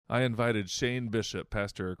I invited Shane Bishop,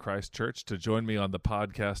 pastor of Christ Church, to join me on the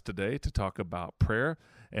podcast today to talk about prayer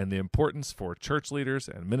and the importance for church leaders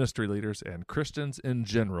and ministry leaders and Christians in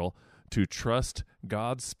general to trust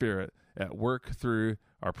God's Spirit at work through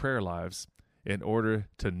our prayer lives in order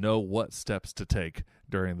to know what steps to take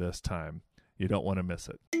during this time. You don't want to miss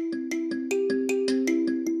it.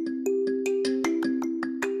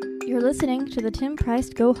 You're listening to the Tim Price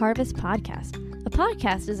Go Harvest podcast, a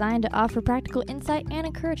podcast designed to offer practical insight and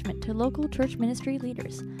encouragement to local church ministry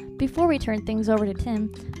leaders. Before we turn things over to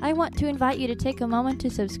Tim, I want to invite you to take a moment to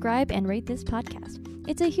subscribe and rate this podcast.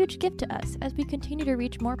 It's a huge gift to us as we continue to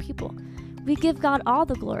reach more people. We give God all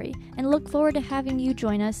the glory and look forward to having you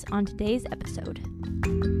join us on today's episode.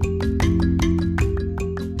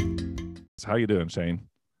 How you doing, Shane?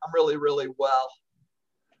 I'm really well.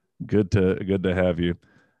 Good to have you.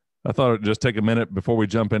 I thought I'd just take a minute before we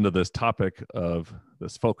jump into this topic of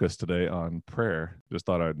this focus today on prayer. Just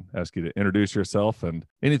thought I'd ask you to introduce yourself and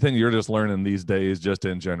anything you're just learning these days, just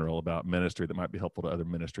in general, about ministry that might be helpful to other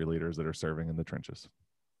ministry leaders that are serving in the trenches.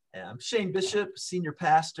 I'm Shane Bishop, senior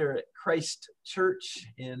pastor at Christ Church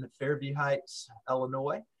in Fairview Heights,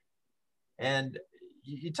 Illinois. And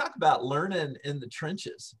you talk about learning in the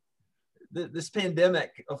trenches. This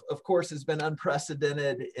pandemic, of course, has been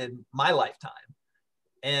unprecedented in my lifetime.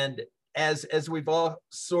 And as we've all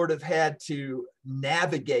sort of had to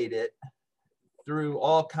navigate it through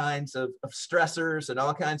all kinds of stressors and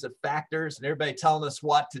all kinds of factors and everybody telling us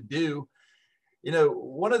what to do, you know,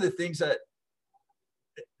 one of the things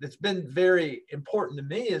that's been very important to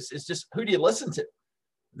me is just, who do you listen to?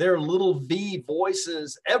 There are little V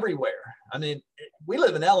voices everywhere. I mean, we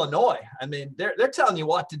live in Illinois. I mean, they're telling you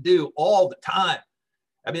what to do all the time.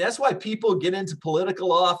 I mean, that's why people get into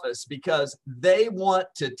political office, because they want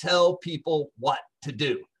to tell people what to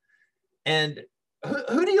do. And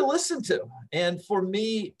who do you listen to? And for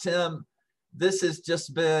me, Tim, this has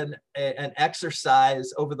just been an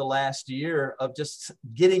exercise over the last year of just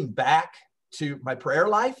getting back to my prayer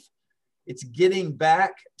life. It's getting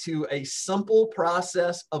back to a simple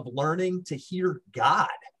process of learning to hear God.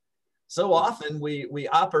 So often we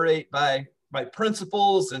operate by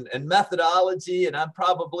principles and methodology, and I'm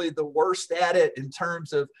probably the worst at it in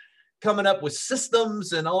terms of coming up with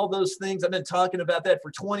systems and all those things. I've been talking about that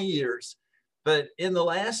for 20 years. But in the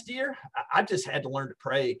last year, I've just had to learn to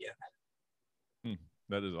pray again.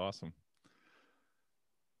 That is awesome.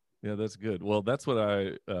 Yeah, that's good. Well, that's what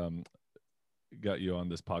I got you on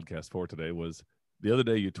this podcast for today. Was the other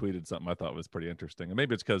day you tweeted something I thought was pretty interesting. And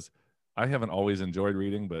maybe it's because I haven't always enjoyed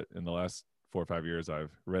reading, but in the last 4 or 5 years,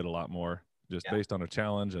 I've read a lot more, just based on a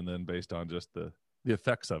challenge and then based on just the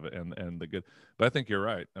effects of it and the good. But I think you're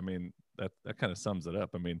right. I mean, that kind of sums it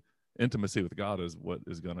up. I mean, intimacy with God is what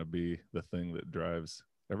is going to be the thing that drives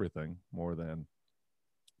everything, more than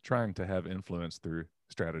trying to have influence through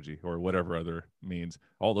strategy or whatever other means.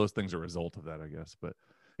 All those things are a result of that, I guess. But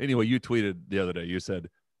anyway, you tweeted the other day, you said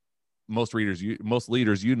most leaders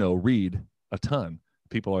read a ton.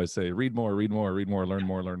 People always say, read more, learn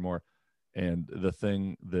more. And the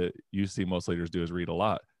thing that you see most leaders do is read a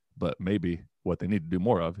lot, but maybe what they need to do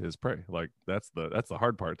more of is pray. Like that's the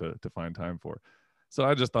hard part to find time for. So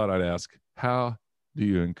I just thought I'd ask, how do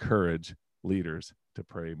you encourage leaders to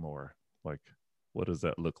pray more? Like, what does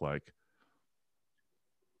that look like?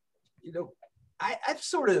 You know, I've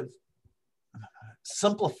sort of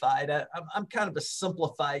simplified. I'm kind of a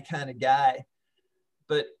simplified kind of guy,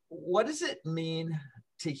 but what does it mean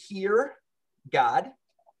to hear God?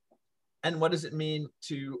 And what does it mean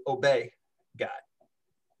to obey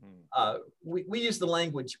God? We use the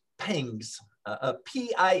language pings, a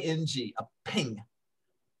P-I-N-G, a ping.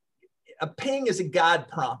 A ping is a God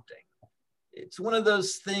prompting. It's one of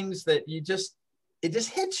those things that it just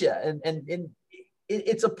hits you. And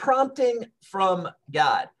it's a prompting from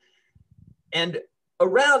God. And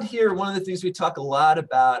around here, one of the things we talk a lot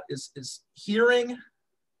about is hearing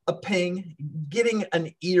a ping, getting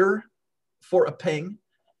an ear for a ping,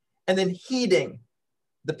 and then heeding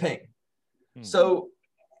the ping. So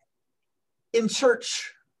in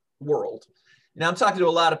church world, now I'm talking to a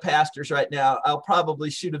lot of pastors right now. I'll probably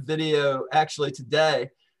shoot a video actually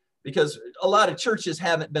today, because a lot of churches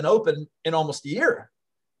haven't been open in almost a year.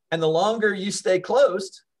 And the longer you stay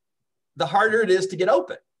closed, the harder it is to get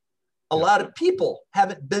open. A lot of people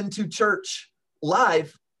haven't been to church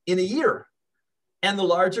live in a year. And the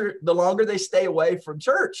longer they stay away from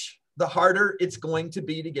church, the harder it's going to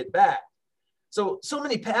be to get back. So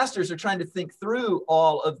many pastors are trying to think through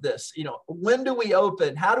all of this. You know, when do we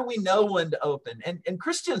open? How do we know when to open? And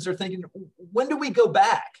Christians are thinking, when do we go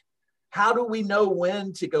back? How do we know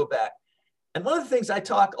when to go back? And one of the things I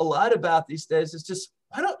talk a lot about these days is just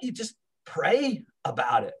why don't you just pray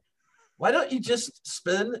about it? Why don't you just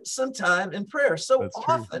spend some time in prayer? So That's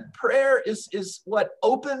often true. prayer is what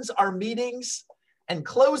opens our meetings and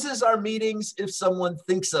closes our meetings if someone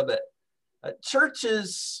thinks of it.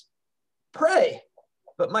 Churches pray,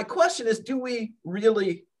 but my question is, do we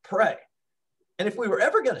really pray? And if we were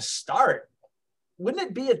ever going to start, wouldn't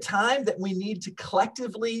it be a time that we need to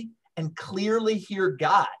collectively and clearly hear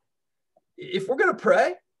God? If we're going to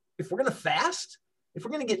pray, if we're going to fast, if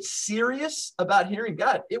we're going to get serious about hearing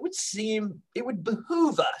God, it would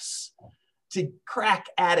behoove us to crack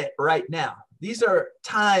at it right now. These are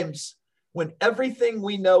times when everything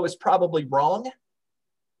we know is probably wrong,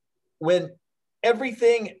 when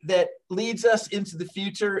everything that leads us into the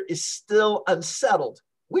future is still unsettled.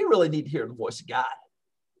 We really need to hear the voice of God.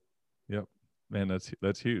 Yep. Man,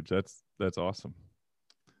 that's huge. That's awesome.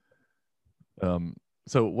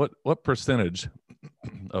 So what percentage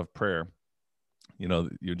of prayer,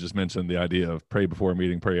 you just mentioned the idea of pray before a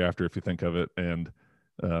meeting, pray after if you think of it. And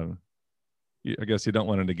I guess you don't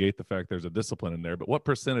want to negate the fact there's a discipline in there, but what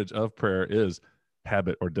percentage of prayer is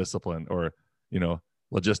habit or discipline or,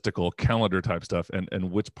 logistical calendar type stuff,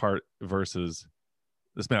 and which part versus,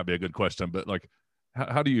 this may not be a good question, but like,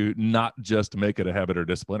 how do you not just make it a habit or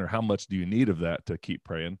discipline, or how much do you need of that to keep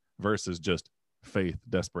praying versus just faith,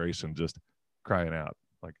 desperation, just crying out?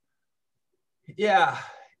 Like, yeah,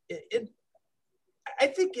 I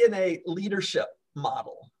think in a leadership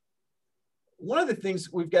model, one of the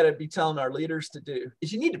things we've got to be telling our leaders to do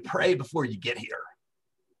is you need to pray before you get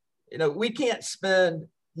here. We can't spend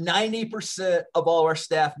 90% of all our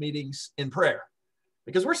staff meetings in prayer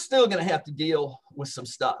because we're still going to have to deal with some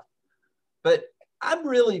stuff. But I'm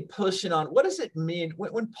really pushing on, what does it mean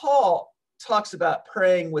when Paul talks about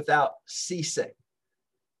praying without ceasing,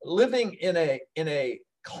 living in a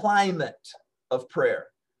climate of prayer?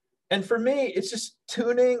 And for me, it's just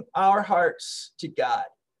tuning our hearts to God.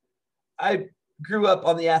 I grew up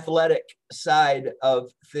on the athletic side of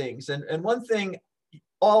things. And one thing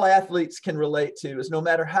all athletes can relate to is no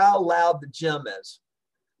matter how loud the gym is,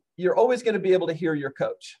 you're always going to be able to hear your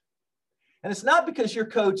coach. And it's not because your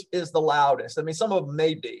coach is the loudest. I mean, some of them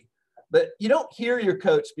may be, but you don't hear your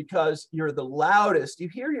coach because you're the loudest. You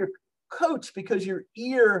hear your coach because your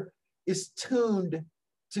ear is tuned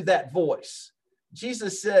to that voice.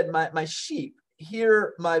 Jesus said, my sheep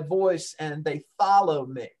hear my voice and they follow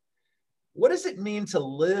me. What does it mean to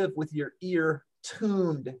live with your ear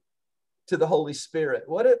tuned to the Holy Spirit?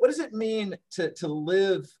 What does it mean to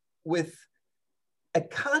live with a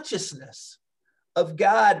consciousness of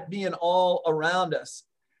God being all around us,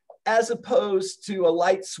 as opposed to a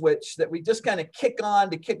light switch that we just kind of kick on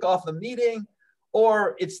to kick off a meeting,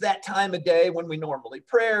 or it's that time of day when we normally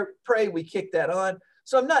pray, we kick that on.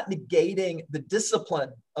 So I'm not negating the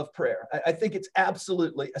discipline of prayer. I think it's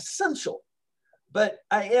absolutely essential. But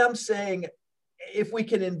I am saying, if we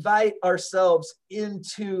can invite ourselves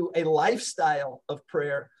into a lifestyle of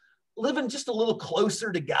prayer, living just a little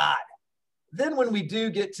closer to God, then when we do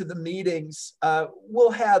get to the meetings,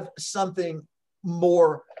 we'll have something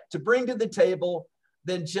more to bring to the table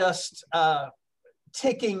than just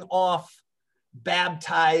ticking off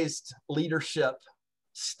baptized leadership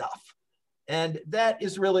stuff. And that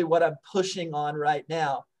is really what I'm pushing on right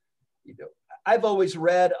now. I've always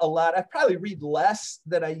read a lot. I probably read less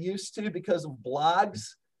than I used to because of blogs.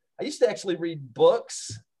 I used to actually read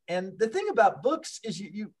books. And the thing about books is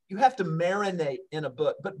you have to marinate in a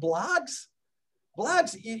book. But blogs,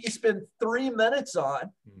 you spend 3 minutes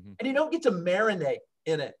on, and you don't get to marinate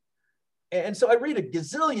in it. And so I read a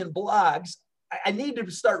gazillion blogs. I need to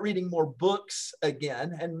start reading more books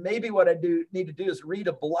again. And maybe what I need to do is read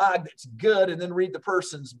a blog that's good and then read the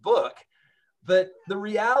person's book. But the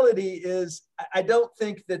reality is, I don't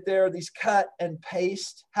think that there are these cut and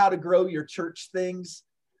paste how to grow your church things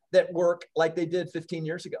that work like they did 15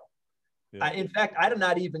 years ago. Yeah. In fact, I'm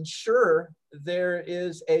not even sure there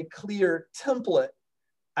is a clear template.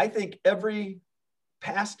 I think every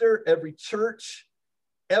pastor, every church,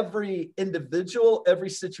 every individual, every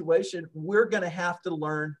situation, we're going to have to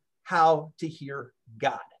learn how to hear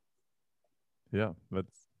God. Yeah,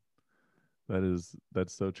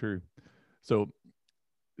 that's so true. So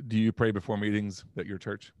do you pray before meetings at your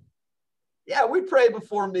church? Yeah, we pray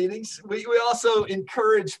before meetings. We also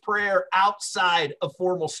encourage prayer outside of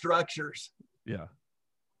formal structures. Yeah,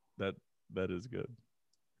 that is good.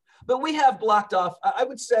 But we have blocked off, I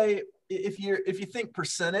would say, if you think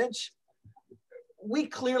percentage, we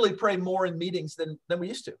clearly pray more in meetings than we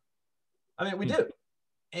used to. I mean, we do.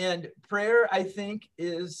 And prayer, I think,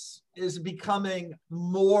 is becoming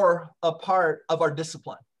more a part of our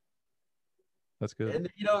discipline. That's good. And,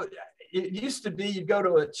 it used to be you go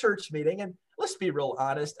to a church meeting, and let's be real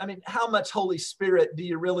honest. I mean, how much Holy Spirit do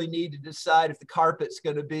you really need to decide if the carpet's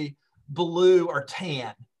going to be blue or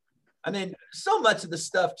tan? I mean, so much of the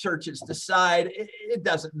stuff churches decide, it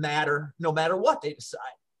doesn't matter no matter what they decide.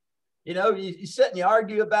 You know, you sit and you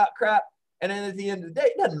argue about crap, and then at the end of the day,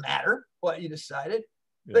 it doesn't matter what you decided.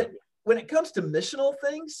 Yeah. But when it comes to missional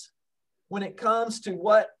things, when it comes to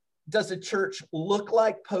what does a church look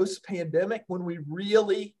like post-pandemic, when we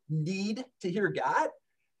really need to hear God,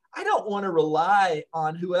 I don't want to rely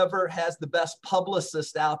on whoever has the best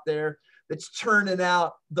publicist out there that's churning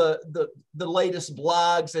out the latest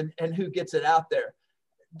blogs and who gets it out there.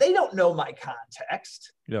 They don't know my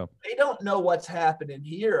context. Yeah. They don't know what's happening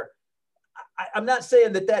here. I'm not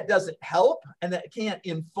saying that doesn't help and that can't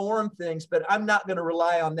inform things, but I'm not going to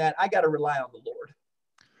rely on that. I got to rely on the Lord.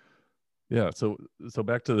 Yeah. So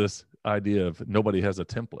back to this idea of nobody has a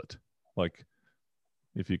template. Like,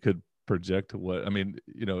 if you could project what, I mean,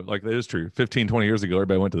 you know, like that is true. 15, 20 years ago,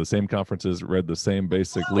 everybody went to the same conferences, read the same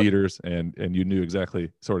basic leaders, and you knew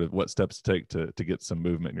exactly sort of what steps to take to get some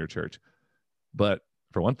movement in your church. But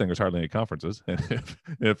for one thing, there's hardly any conferences. And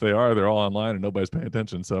if they are, they're all online and nobody's paying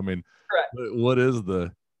attention. So, I mean, correct. What is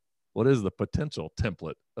the potential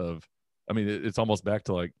template of, I mean, it's almost back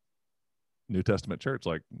to like New Testament church,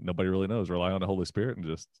 like nobody really knows. Rely on the Holy Spirit and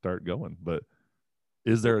just start going. But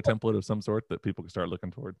is there a template of some sort that people can start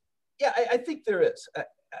looking toward? Yeah, I think there is.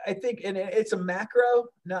 I think, and it's a macro,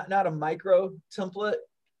 not a micro template,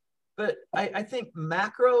 but I think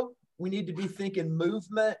macro, we need to be thinking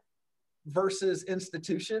movement versus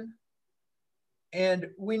institution. And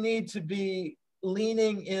we need to be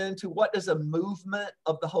leaning into what does a movement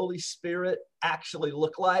of the Holy Spirit actually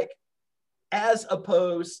look like, as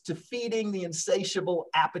opposed to feeding the insatiable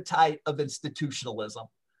appetite of institutionalism.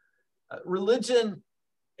 Religion,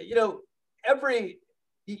 you know,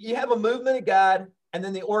 you have a movement of God, and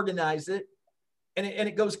then they organize it, and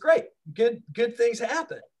it goes great. Good things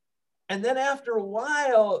happen. And then after a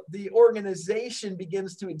while, the organization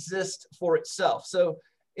begins to exist for itself. So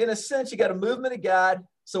in a sense, you got a movement of God,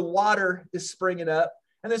 so water is springing up,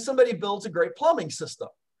 and then somebody builds a great plumbing system.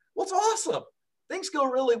 Well, it's awesome. Things go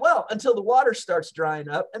really well until the water starts drying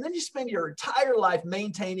up, and then you spend your entire life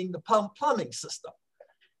maintaining the plumbing system.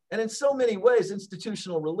 And in so many ways,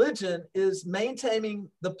 institutional religion is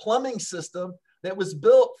maintaining the plumbing system that was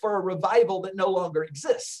built for a revival that no longer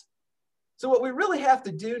exists. So what we really have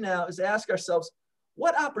to do now is ask ourselves,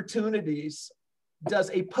 what opportunities does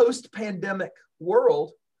a post-pandemic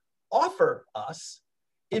world offer us?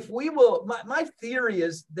 If we will, my theory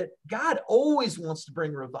is that God always wants to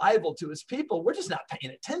bring revival to his people. We're just not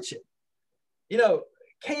paying attention. You know,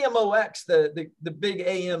 KMOX, the big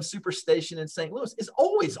AM superstation in St. Louis, is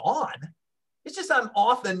always on. It's just I'm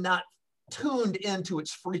often not tuned into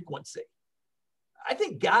its frequency. I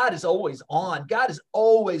think God is always on. God is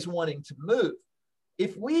always wanting to move.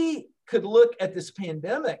 If we could look at this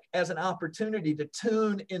pandemic as an opportunity to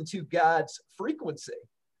tune into God's frequency,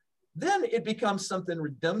 then it becomes something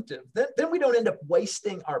redemptive. Then we don't end up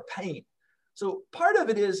wasting our pain. So part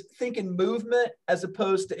of it is thinking movement as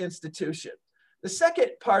opposed to institution. The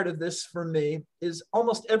second part of this for me is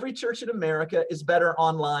almost every church in America is better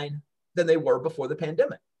online than they were before the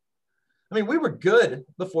pandemic. I mean, we were good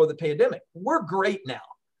before the pandemic. We're great now.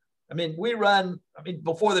 I mean,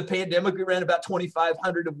 before the pandemic, we ran about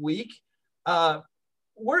 2,500 a week.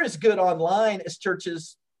 We're as good online as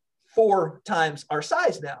churches 4 times our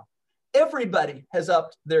size now. Everybody has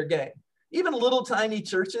upped their game. Even little tiny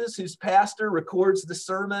churches whose pastor records the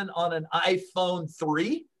sermon on an iPhone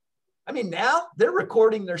 3. I mean, now they're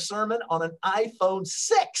recording their sermon on an iPhone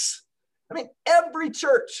 6. I mean, every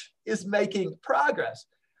church is making progress.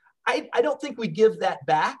 I don't think we give that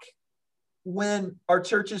back when our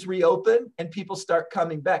churches reopen and people start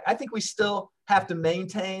coming back. I think we still have to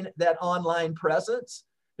maintain that online presence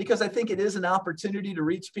because I think it is an opportunity to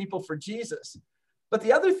reach people for Jesus. But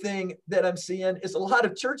the other thing that I'm seeing is a lot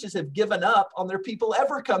of churches have given up on their people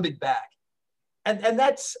ever coming back. And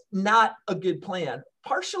that's not a good plan,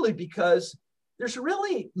 partially because there's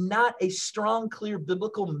really not a strong, clear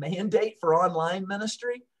biblical mandate for online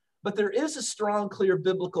ministry, but there is a strong, clear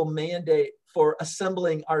biblical mandate for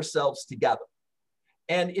assembling ourselves together.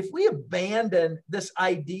 And if we abandon this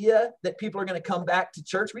idea that people are going to come back to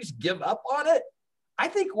church, we just give up on it, I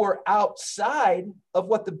think we're outside of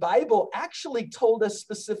what the Bible actually told us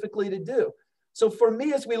specifically to do. So for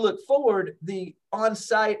me, as we look forward, the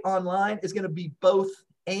on-site, online is going to be both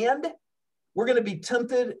and. We're going to be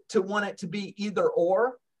tempted to want it to be either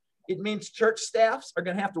or. It means church staffs are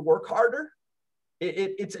going to have to work harder.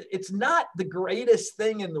 It's not the greatest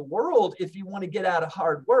thing in the world if you want to get out of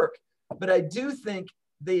hard work. But I do think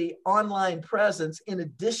the online presence, in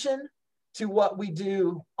addition to what we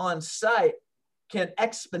do on site, can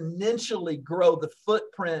exponentially grow the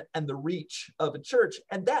footprint and the reach of a church.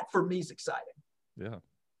 And that for me is exciting. Yeah.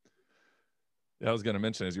 Yeah, I was going to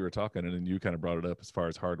mention as you were talking, and then you kind of brought it up as far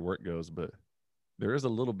as hard work goes, but there is a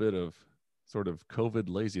little bit of sort of COVID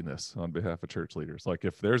laziness on behalf of church leaders. Like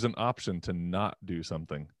if there's an option to not do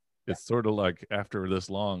something, it's sort of like after this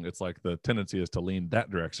long, it's like the tendency is to lean that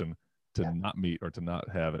direction, to not meet or to not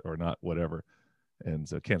have it or not whatever. And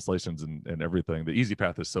so cancellations and everything, the easy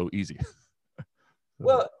path is so easy.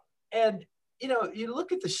 Well, and, you know, you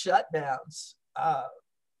look at the shutdowns,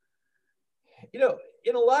 you know,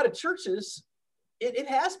 in a lot of churches, it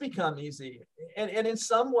has become easy. And in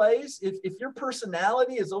some ways, if your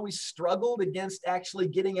personality has always struggled against actually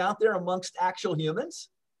getting out there amongst actual humans,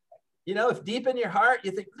 you know, if deep in your heart,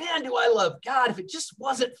 you think, man, do I love God? If it just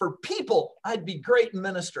wasn't for people, I'd be great in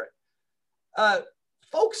ministry.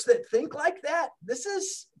 Folks that think like that, this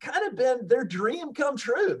has kind of been their dream come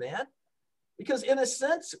true, man. Because in a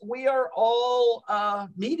sense, we are all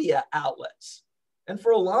media outlets. And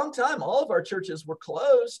for a long time, all of our churches were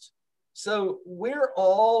closed. So we're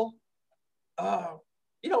all,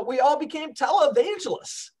 you know, we all became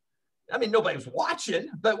televangelists. I mean, nobody was watching,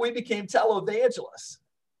 but we became televangelists.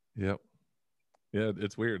 Yep. Yeah,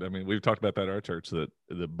 it's weird. I mean, we've talked about that at our church, that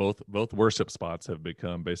both worship spots have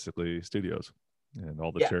become basically studios, and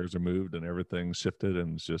all the chairs are moved and everything's shifted,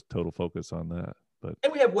 and it's just total focus on that.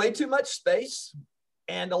 And we have way too much space,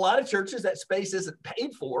 and a lot of churches that space isn't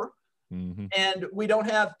paid for, and we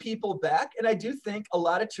don't have people back. And I do think a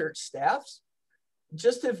lot of church staffs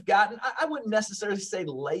just have gotten, I wouldn't necessarily say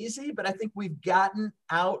lazy, but I think we've gotten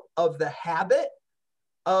out of the habit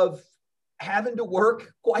of having to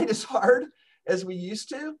work quite as hard as we used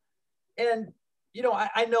to. And, you know,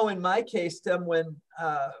 I know in my case, Tim,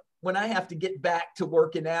 when I have to get back to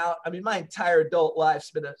working out, I mean, my entire adult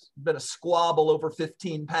life's been a squabble over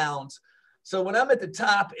 15 pounds. So when I'm at the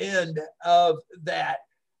top end of that,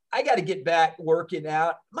 I got to get back working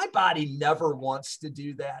out. My body never wants to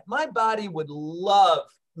do that. My body would love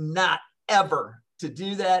not ever to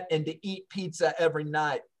do that and to eat pizza every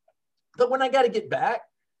night. But when I got to get back,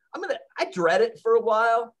 I dread it for a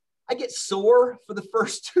while. I get sore for the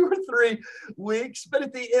first 2 or 3 weeks, but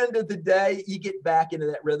at the end of the day, you get back into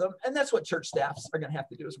that rhythm. And that's what church staffs are going to have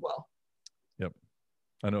to do as well. Yep.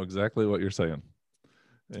 I know exactly what you're saying.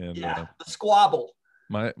 And the squabble.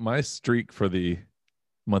 My streak for the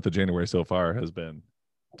month of January so far has been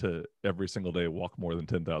to every single day walk more than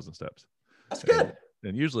 10,000 steps. That's good.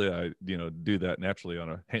 And usually I, do that naturally on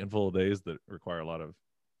a handful of days that require a lot of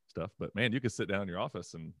stuff. But man, you could sit down in your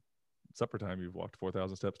office and supper time, you've walked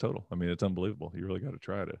 4,000 steps total. I mean, it's unbelievable. You really got to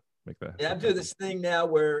try to make that. Yeah, I'm doing this thing now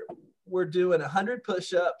where we're doing 100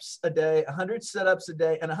 push-ups a day, 100 sit-ups a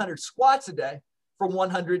day, and 100 squats a day for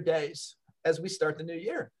 100 days as we start the new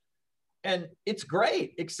year. And it's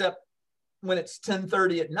great, except when it's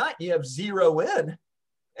 10:30 at night, you have 0 in,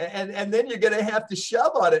 and then you're going to have to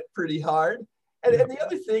shove on it pretty hard. And the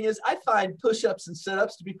other thing is, I find push-ups and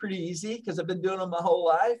sit-ups to be pretty easy because I've been doing them my whole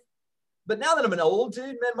life. But now that I'm an old dude,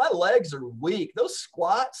 man, my legs are weak. Those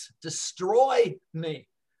squats destroy me.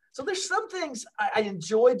 So there's some things I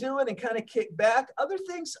enjoy doing and kind of kick back. Other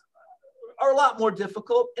things are a lot more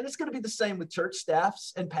difficult. And it's going to be the same with church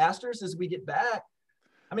staffs and pastors as we get back.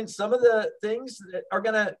 I mean, some of the things that are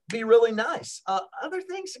going to be really nice. Other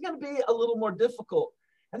things are going to be a little more difficult.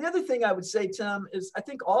 And the other thing I would say, Tim, is I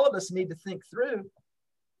think all of us need to think through,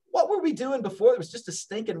 what were we doing before? It was just a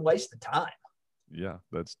stinking waste of time. Yeah,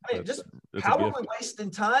 that's how were we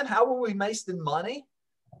wasting time? How were we wasting money?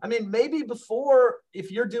 I mean, maybe before,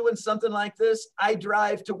 if you're doing something like this, I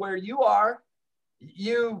drive to where you are,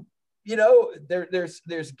 there's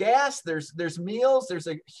gas, there's meals, there's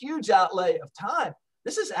a huge outlay of time.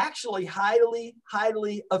 This is actually highly,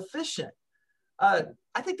 highly efficient. I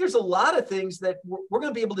think there's a lot of things that we're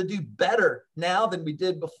going to be able to do better now than we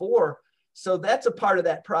did before. So that's a part of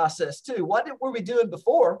that process too. What were we doing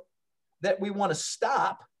before that we want to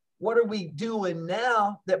stop? What are we doing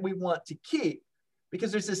now that we want to keep?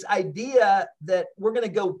 Because there's this idea that we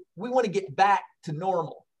want to get back to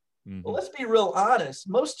normal. Mm-hmm. Well, let's be real honest.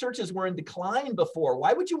 Most churches were in decline before.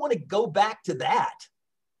 Why would you want to go back to that?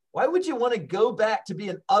 Why would you want to go back to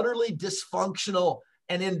being utterly dysfunctional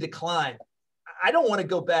and in decline? I don't want to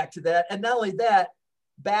go back to that. And not only that,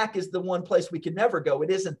 back is the one place we can never go.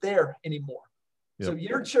 It isn't there anymore. Yep. So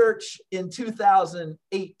your church in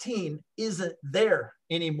 2018 isn't there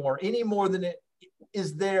anymore, any more than it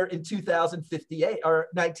is there in 2058 or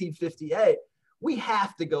 1958. We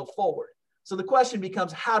have to go forward. So the question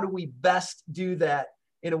becomes, how do we best do that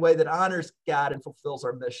in a way that honors God and fulfills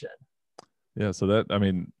our mission. Yeah. So that, I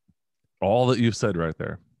mean, all that you've said right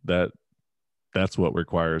there, that's what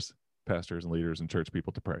requires pastors and leaders and church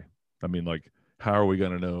people to pray. I mean, like, how are we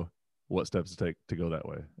going to know what steps to take to go that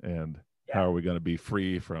way? And how are we going to be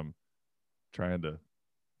free from trying to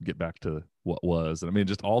get back to what was? And I mean,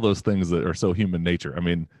 just all those things that are so human nature. I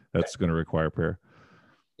mean, that's going to require prayer.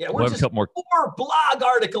 Yeah, we're just 4 blog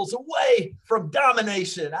articles away from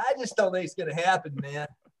domination. I just don't think it's going to happen, man.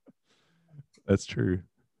 That's true.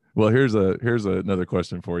 Well, here's another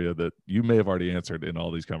question for you that you may have already answered in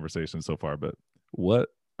all these conversations so far, but what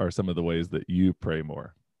are some of the ways that you pray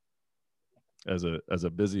more as a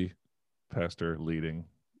busy pastor leading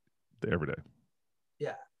every day?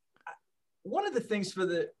 Yeah. One of the things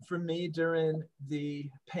for me during the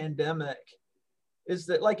pandemic is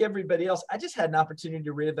that, like everybody else, I just had an opportunity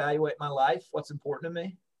to reevaluate my life, what's important to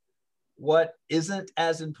me, what isn't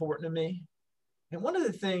as important to me. And one of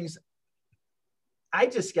the things I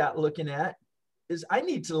just got looking at is I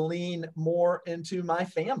need to lean more into my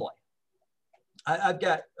family. I've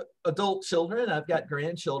got adult children, I've got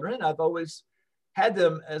grandchildren. I've always had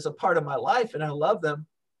them as a part of my life and I love them.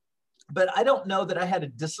 But I don't know that I had a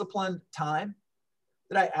disciplined time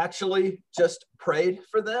that I actually just prayed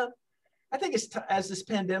for them. I think as this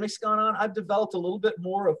pandemic's gone on, I've developed a little bit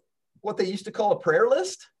more of what they used to call a prayer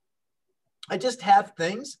list. I just have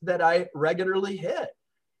things that I regularly hit.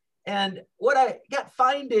 And what I got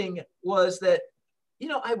finding was that,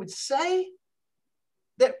 I would say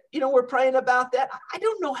that, we're praying about that. I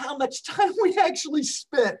don't know how much time we actually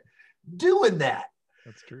spent doing that.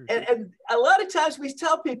 That's true. And a lot of times we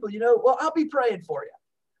tell people, well, I'll be praying for you.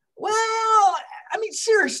 Well, I mean,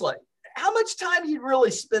 seriously, how much time are you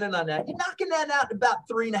really spending on that? You're knocking that out in about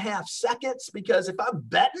 3.5 seconds, because if I'm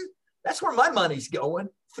betting, that's where my money's going.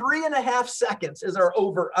 3.5 seconds is our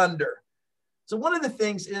over under. So one of the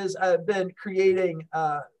things is I've been creating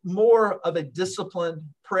more of a disciplined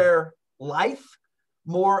prayer life,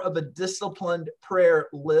 more of a disciplined prayer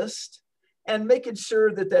list, and making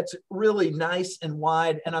sure that that's really nice and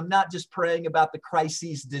wide. And I'm not just praying about the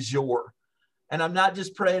crises du jour. And I'm not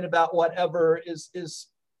just praying about whatever is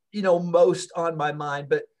most on my mind,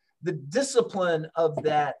 but the discipline of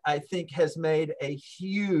that, I think, has made a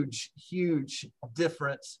huge, huge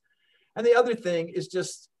difference. And the other thing is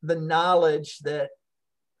just the knowledge that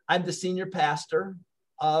I'm the senior pastor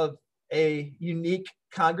of a unique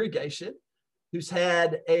congregation who's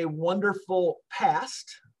had a wonderful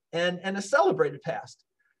past and a celebrated past.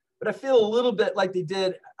 But I feel a little bit like they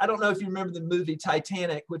did. I don't know if you remember the movie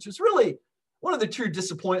Titanic, which was really one of the true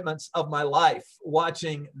disappointments of my life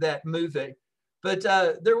watching that movie. But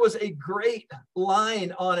there was a great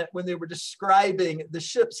line on it when they were describing the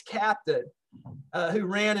ship's captain who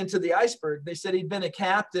ran into the iceberg. They said he'd been a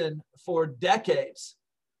captain for decades,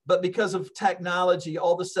 but because of technology,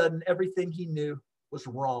 all of a sudden, everything he knew was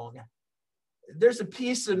wrong. There's a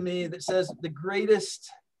piece of me that says the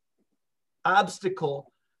greatest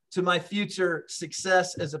obstacle to my future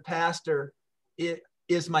success as a pastor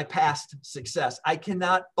is my past success. I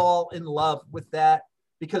cannot fall in love with that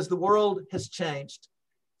because the world has changed.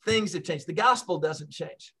 Things have changed. The gospel doesn't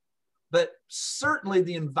change, but certainly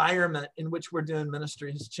the environment in which we're doing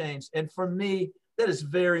ministry has changed. And for me, that has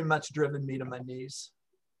very much driven me to my knees.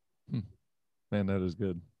 Man, that is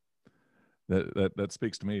good. That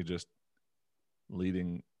speaks to me. Just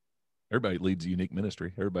leading, everybody leads a unique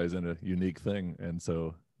ministry. Everybody's in a unique thing. And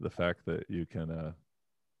so the fact that you can,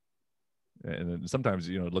 and sometimes,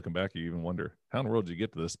 looking back, you even wonder, how in the world did you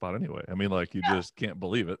get to this spot anyway? I mean, like, you just can't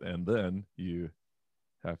believe it. And then you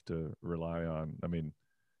have to rely on,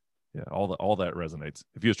 all that resonates.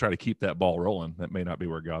 If you just try to keep that ball rolling, that may not be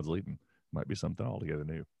where God's leading. It might be something altogether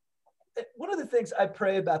new. One of the things I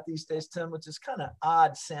pray about these days, Tim, which is kind of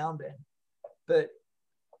odd sounding, but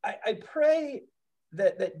I pray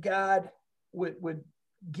that God would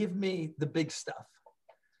give me the big stuff.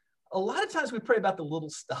 A lot of times we pray about the little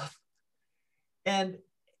stuff. And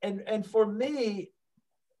for me,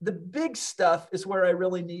 the big stuff is where I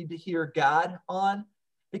really need to hear God on,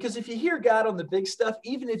 because if you hear God on the big stuff,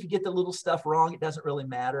 even if you get the little stuff wrong, it doesn't really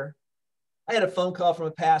matter. I had a phone call from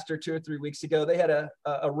a pastor 2 or 3 weeks ago. They had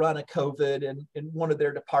a run of COVID in one of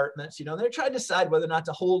their departments. They're trying to decide whether or not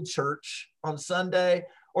to hold church on Sunday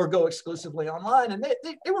or go exclusively online. And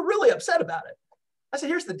they were really upset about it. I said,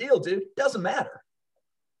 here's the deal, dude. It doesn't matter.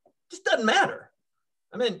 It just doesn't matter.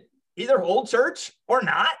 I mean, either hold church or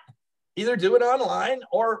not, either do it online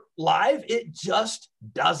or live. It just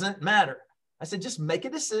doesn't matter. I said, just make a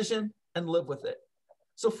decision and live with it.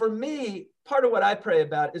 So for me, part of what I pray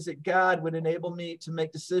about is that God would enable me to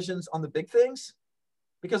make decisions on the big things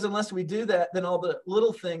because unless we do that, then all the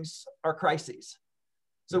little things are crises.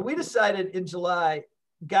 So we decided in July,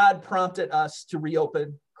 God prompted us to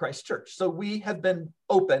reopen Christ Church. So we have been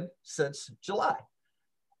open since July.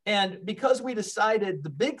 And because we decided the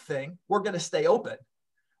big thing, we're going to stay open,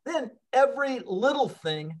 then every little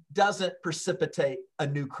thing doesn't precipitate a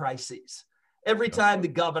new crisis. Every time the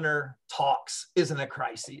governor talks isn't a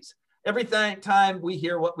crisis. Every time we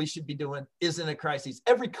hear what we should be doing isn't a crisis.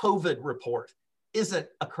 Every COVID report isn't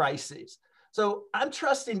a crisis. So I'm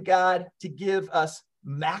trusting God to give us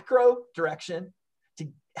macro direction, to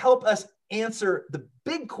help us answer the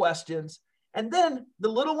big questions. And then the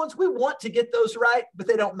little ones, we want to get those right, but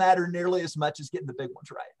they don't matter nearly as much as getting the big ones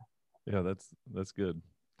right. Yeah, that's good.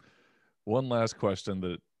 One last question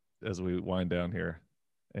that as we wind down here,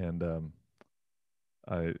 and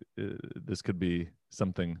this could be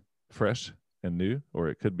something fresh and new, or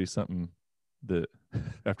it could be something that,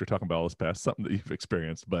 after talking about all this past, something that you've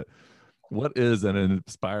experienced. But what is an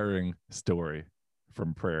inspiring story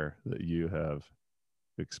from prayer that you have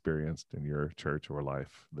experienced in your church or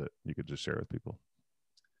life that you could just share with people?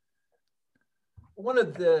 One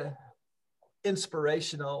of the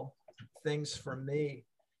inspirational things for me,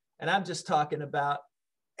 and I'm just talking about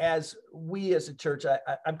as we as a church,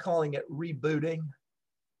 I'm calling it rebooting.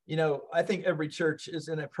 You know, I think every church is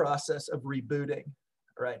in a process of rebooting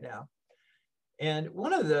right now. And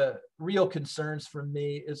one of the real concerns for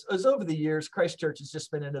me is over the years, Christ Church has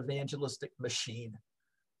just been an evangelistic machine.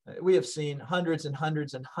 We have seen hundreds and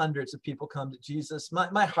hundreds and hundreds of people come to Jesus.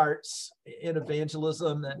 My heart's in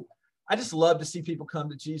evangelism, and I just love to see people come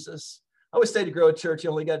to Jesus. I always say to grow a church, you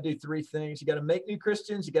only got to do three things. You got to make new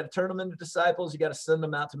Christians, you got to turn them into disciples, you got to send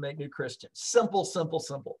them out to make new Christians. Simple, simple,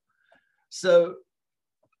 simple. So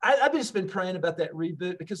I've just been praying about that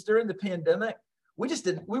reboot, because during the pandemic,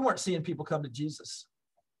 we weren't seeing people come to Jesus.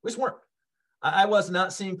 We just weren't. I was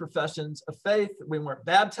not seeing professions of faith. We weren't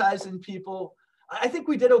baptizing people. I think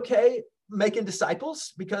we did okay making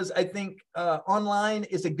disciples, because I think online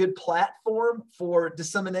is a good platform for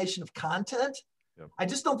dissemination of content. Yep. I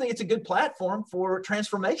just don't think it's a good platform for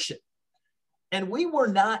transformation. And we were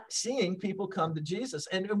not seeing people come to Jesus.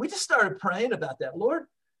 And we just started praying about that. Lord,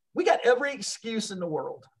 we got every excuse in the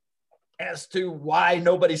world as to why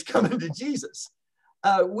nobody's coming to Jesus.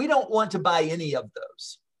 We don't want to buy any of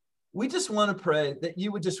those. We just want to pray that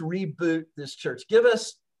you would just reboot this church. Give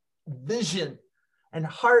us vision and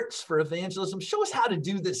hearts for evangelism. Show us how to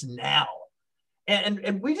do this now.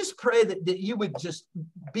 And we just pray that you would just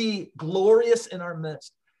be glorious in our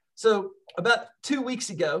midst. So about 2 weeks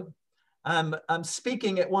ago, I'm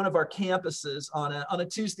speaking at one of our campuses on a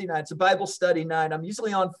Tuesday night. It's a Bible study night. I'm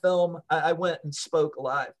usually on film. I went and spoke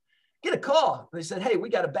live. Get a call. They said, hey, we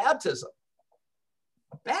got a baptism.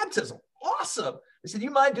 A baptism. Awesome. They said,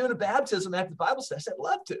 you mind doing a baptism after the Bible study? I said,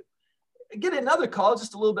 love to. I get another call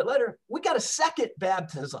just a little bit later. We got a second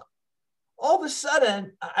baptism. All of a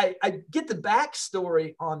sudden, I get the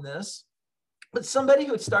backstory on this, but somebody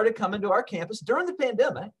who had started coming to our campus during the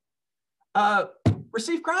pandemic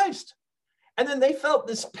received Christ. And then they felt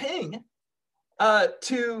this ping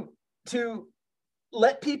to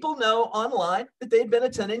let people know online that they'd been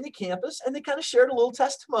attending the campus, and they kind of shared a little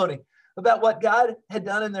testimony about what God had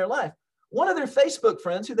done in their life. One of their Facebook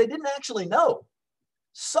friends, who they didn't actually know,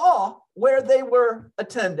 saw where they were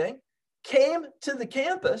attending, came to the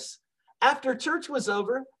campus. After church was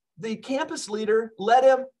over, the campus leader led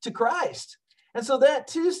him to Christ. And so that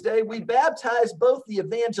Tuesday, we baptized both the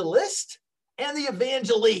evangelist and the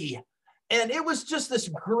evangelee. And it was just this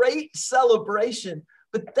great celebration.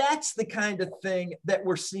 But that's the kind of thing that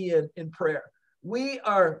we're seeing in prayer. We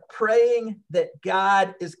are praying that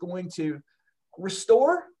God is going to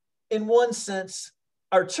restore, in one sense,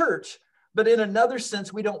 our church, but in another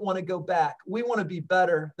sense, we don't want to go back. We want to be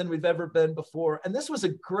better than we've ever been before. And this was a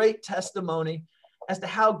great testimony as to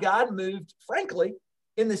how God moved, frankly,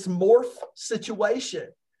 in this morph situation.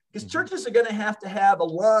 Because churches are going to have a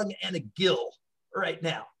lung and a gill right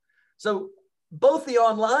now. So both the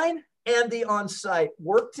online and the on-site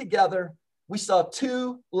work together. We saw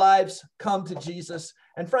 2 lives come to Jesus.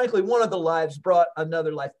 And frankly, one of the lives brought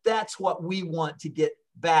another life. That's what we want to get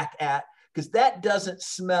back at, because that doesn't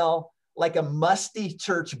smell like a musty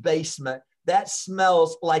church basement. That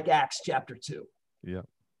smells like Acts chapter 2. Yeah,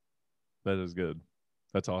 that is good.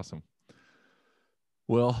 That's awesome.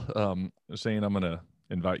 Well, Shane, I'm going to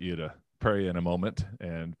invite you to pray in a moment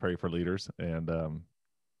and pray for leaders. And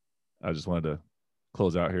I just wanted to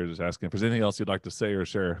close out here just asking if there's anything else you'd like to say or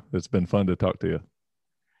share. It's been fun to talk to you.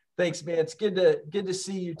 Thanks, man. It's good to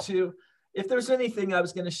see you too. If there's anything I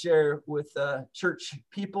was going to share with church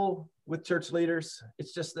people, with church leaders,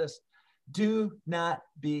 it's just this. do not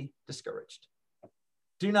be discouraged.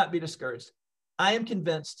 Do not be discouraged. I am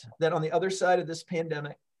convinced that on the other side of this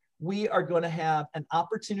pandemic, we are going to have an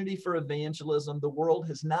opportunity for evangelism the world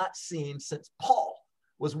has not seen since Paul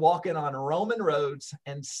was walking on Roman roads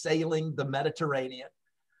and sailing the Mediterranean.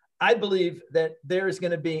 I believe that there is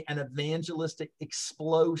going to be an evangelistic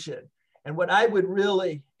explosion. And what I would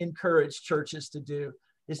really encourage churches to do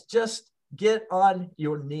is just get on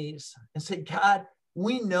your knees and say, God,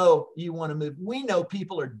 we know you want to move. We know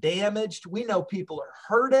people are damaged. We know people are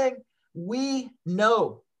hurting. We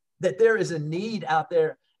know that there is a need out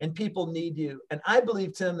there and people need you. And I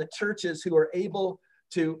believe, Tim, that churches who are able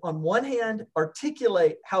to, on one hand,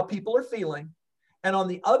 articulate how people are feeling, and on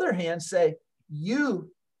the other hand, say,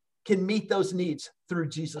 you can meet those needs through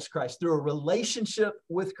Jesus Christ, through a relationship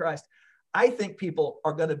with Christ. I think people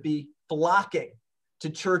are going to be flocking to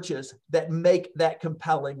churches that make that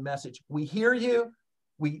compelling message. We hear you.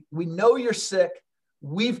 We know you're sick.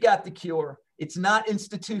 We've got the cure. It's not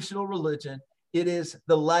institutional religion. It is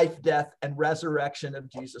the life, death, and resurrection of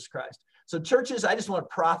Jesus Christ. So churches, I just want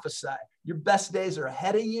to prophesy. Your best days are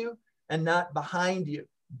ahead of you and not behind you.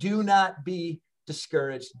 Do not be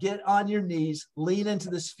discouraged. Get on your knees, lean into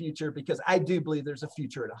this future, because I do believe there's a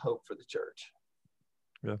future and a hope for the church.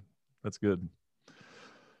 Yeah, that's good.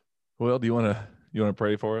 Well, do you want to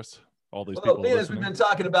pray for us? All these people being as we've been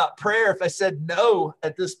talking about prayer, if I said no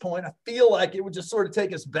at this point, I feel like it would just sort of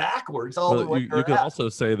take us backwards all the way. You could also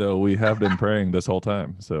say, though, we have been praying this whole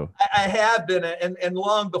time. So I have been, and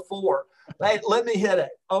long before. Let me hit it.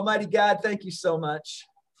 Almighty God, thank you so much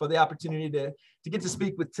for the opportunity to get to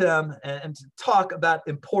speak with Tim and to talk about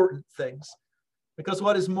important things. Because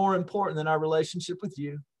what is more important than our relationship with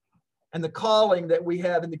you and the calling that we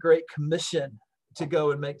have in the Great Commission to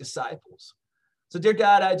go and make disciples? So, dear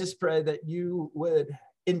God, I just pray that you would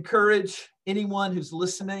encourage anyone who's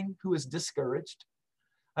listening who is discouraged.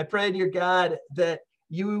 I pray, dear God, that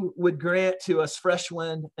you would grant to us fresh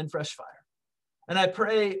wind and fresh fire. And I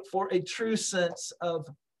pray for a true sense of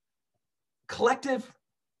collective,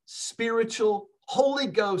 spiritual, Holy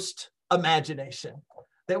Ghost imagination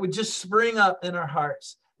that would just spring up in our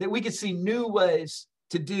hearts, that we could see new ways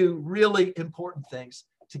to do really important things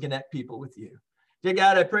to connect people with you. Dear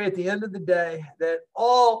God, I pray at the end of the day that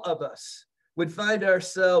all of us would find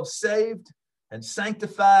ourselves saved and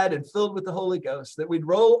sanctified and filled with the Holy Ghost, that we'd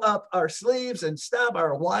roll up our sleeves and stop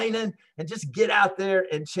our whining and just get out there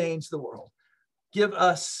and change the world. Give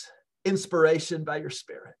us inspiration by your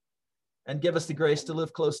Spirit and give us the grace to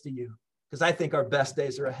live close to you, because I think our best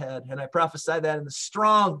days are ahead. And I prophesy that in the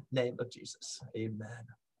strong name of Jesus. Amen.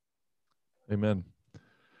 Amen.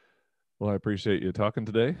 Well, I appreciate you talking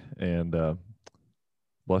today, and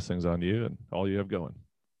blessings on you and all you have going.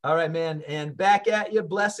 All right, man. And back at you.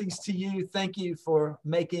 Blessings to you. Thank you for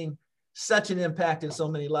making such an impact in so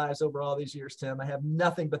many lives over all these years, Tim. I have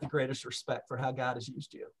nothing but the greatest respect for how God has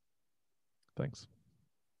used you. Thanks.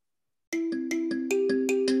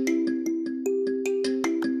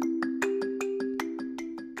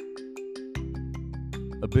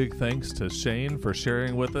 A big thanks to Shane for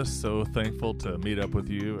sharing with us. So thankful to meet up with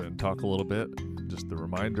you and talk a little bit. Just the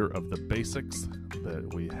reminder of the basics,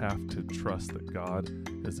 that we have to trust that God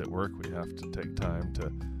is at work. We have to take time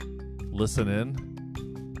to listen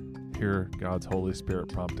in, hear God's Holy Spirit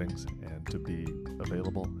promptings, and to be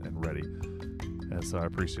available and ready. And so I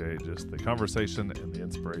appreciate just the conversation and the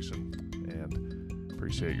inspiration, and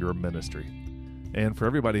appreciate your ministry. And for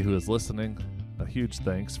everybody who is listening, a huge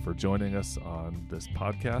thanks for joining us on this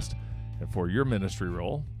podcast and for your ministry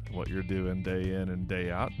role, what you're doing day in and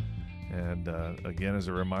day out. And again, as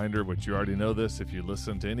a reminder, which you already know this, if you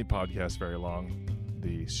listen to any podcast very long,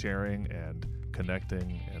 the sharing and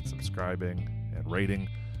connecting and subscribing and rating,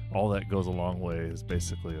 all that goes a long way. Is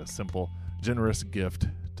basically a simple, generous gift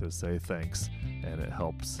to say thanks, and it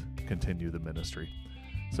helps continue the ministry.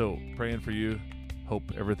 So praying for you. Hope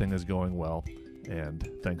everything is going well. And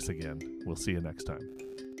thanks again. We'll see you next time.